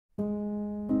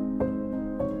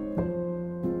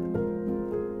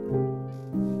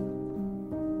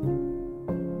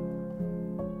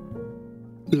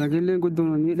Lagelleen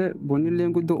guddoon miidhe,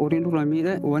 bonnilleen guddoo horiin duraa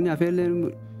miidhe, wanni hafeelleen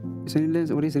isinillee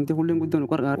horii isinti kulleen guddoon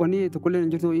qarqara. Wanni tokkolleen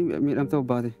hin jirtu miidhamte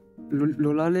obbaate.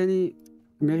 Lolaalleen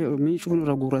miicuu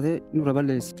nurra guurratee nurra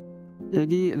balleessi.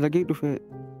 Eegii lagee dhufe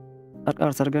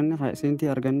qarqaarsa arganne isinti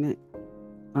arganne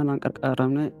anaan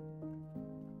qarqaaramne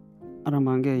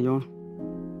aramaan ga'e yoon.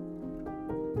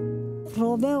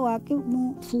 Roobee waaqni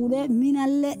fuudhee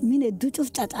minallee min hedduu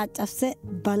cacaccabsee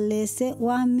balleessee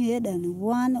waan miidhan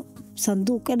waan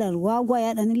sanduuqedhan waan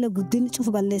wayaadhanillee guddinni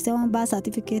cufu balleessee waan baa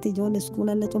saartifikeetii ijoollee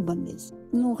iskuulallee cufu balleesse.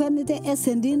 Nuu kennite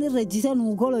SND'n irra jite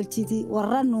nuu gololchiti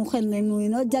warra nuu kenne nuu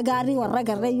hin hojja gaarii warra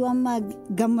garreeyyuu amma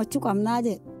gammachuu qabnaa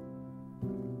jedhe.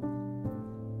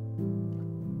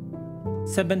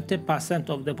 70%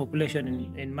 of the population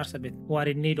in Marsabit who are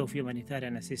in need of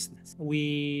humanitarian assistance.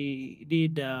 We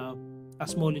did a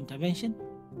small intervention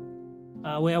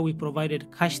where we provided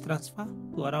cash transfer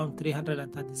to around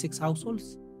 336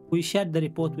 households. We shared the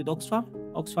report with Oxfam.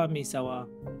 Oxfam is our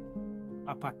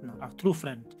partner, our true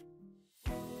friend.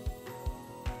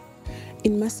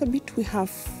 In Marsabit, we have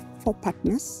 4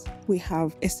 partners. We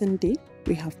have SND,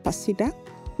 we have PASIDA,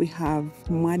 we have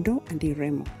MADO, and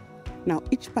IREMO. Now,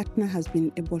 each partner has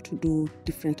been able to do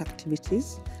different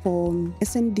activities. For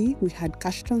SND, we had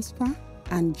cash transfer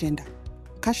and gender.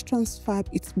 Cash transfer,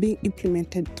 it's being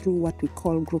implemented through what we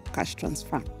call group cash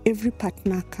transfer. Every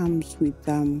partner comes with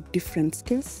different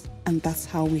skills, and that's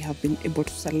how we have been able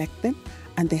to select them,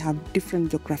 and they have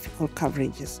different geographical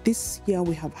coverages. This year,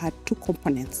 we have had 2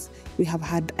 components. We have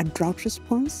had a drought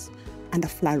response and a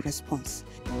flood response.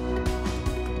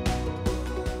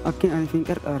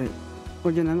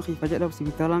 Hojii nama xiifa jedhamu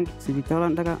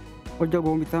sibitaalaan dhagaa hojii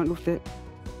goombitaan dhufte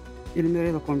ilmi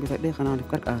reeta koombitadhee kanaaniif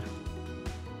qarqaara.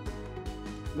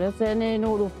 Reeseenii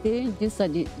nuu dhufti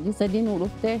jisadii nuu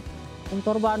dhufte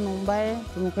torbaan nuun bahe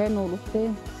mukee nuu dhufte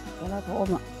kana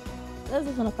ta'ooma.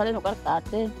 Reessi sun akkalee nu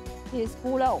qarqaarte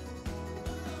iskuula'u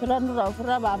firra nurra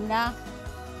ofirra baamnaa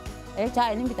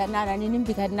chaa'iniin bitannaa naniin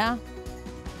bitannaa.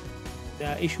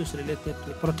 There are issues related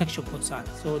to protection concerns.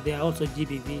 So there are also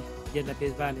GBV,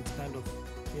 gender-based violence, kind of,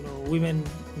 women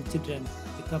and children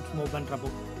becomes more vulnerable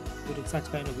during such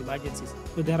kind of emergencies.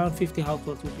 So there are around 50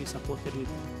 households which we supported with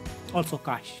also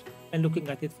cash and looking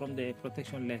at it from the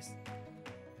protection lens.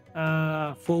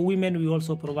 For women, we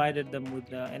also provided them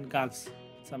with, and girls,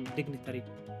 some dignitary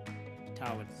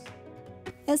towels.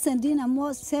 SND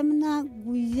namo semna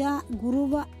guya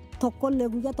guruba tokkolle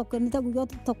guyyaa tokkonnite guyyaa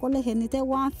tokkolle kennite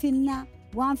waan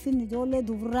finni ijoollee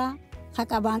dubaraa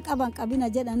haqabaan qabina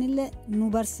jedhanillee nu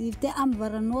barsiifte amma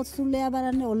barannoota sullee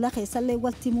baranne olla keessallee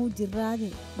walti muu jirraa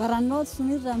jedhe barannoota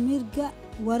sunirra mirga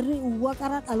warri uwwa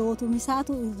qara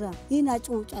dhalootumisaatu irra ina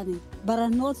cuucane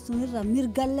barannoota sunirra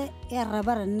mirgallee irra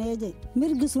barannee jedhe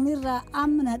mirgi sunirra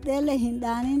amna dheele hin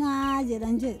dhaaninaa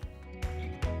jedhan jedhe.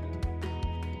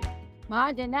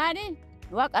 Maa jennaani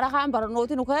waa qara kaan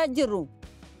barannooti nu kee jirru.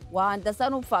 Waan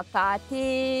dasanu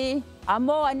fakkaati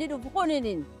ammoo wanni dhufu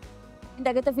kuninin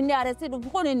indagata finni areessi dhufu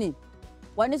kuninin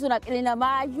wanni sun aqili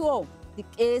namaa yoo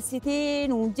diqqeessitii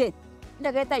nuun jedhe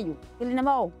indagatayyuu aqili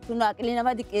namaa sun aqili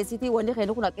namaa diqqeessitii wanni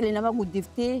kennu kun aqili namaa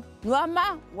guddiftii nu amma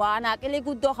waan aqili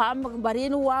guddoo kaan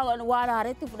bariin waan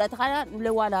haaretti fudhata kana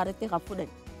nullee waan haaretti kan fudhan.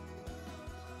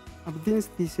 Abdiin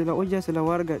sila hojjaa sila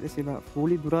wargadhe sila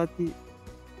fuulii duraatti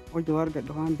hojja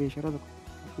wargadhe waan beeshara tokko.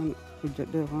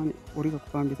 Hojjadhee waan horii tokko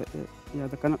waan bitadhee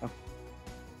yaada kana qaba.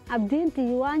 Abdiin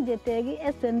tiyyi waan jetteegi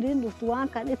SND'n dhuftu waan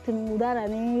kan itti nu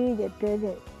daranii jettee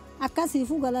jedhe.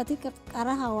 Akkasiifuu galati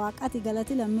qara hawaaqati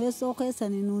galati lammeessoo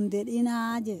keessanii nuun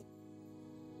dedhinaa jedhe.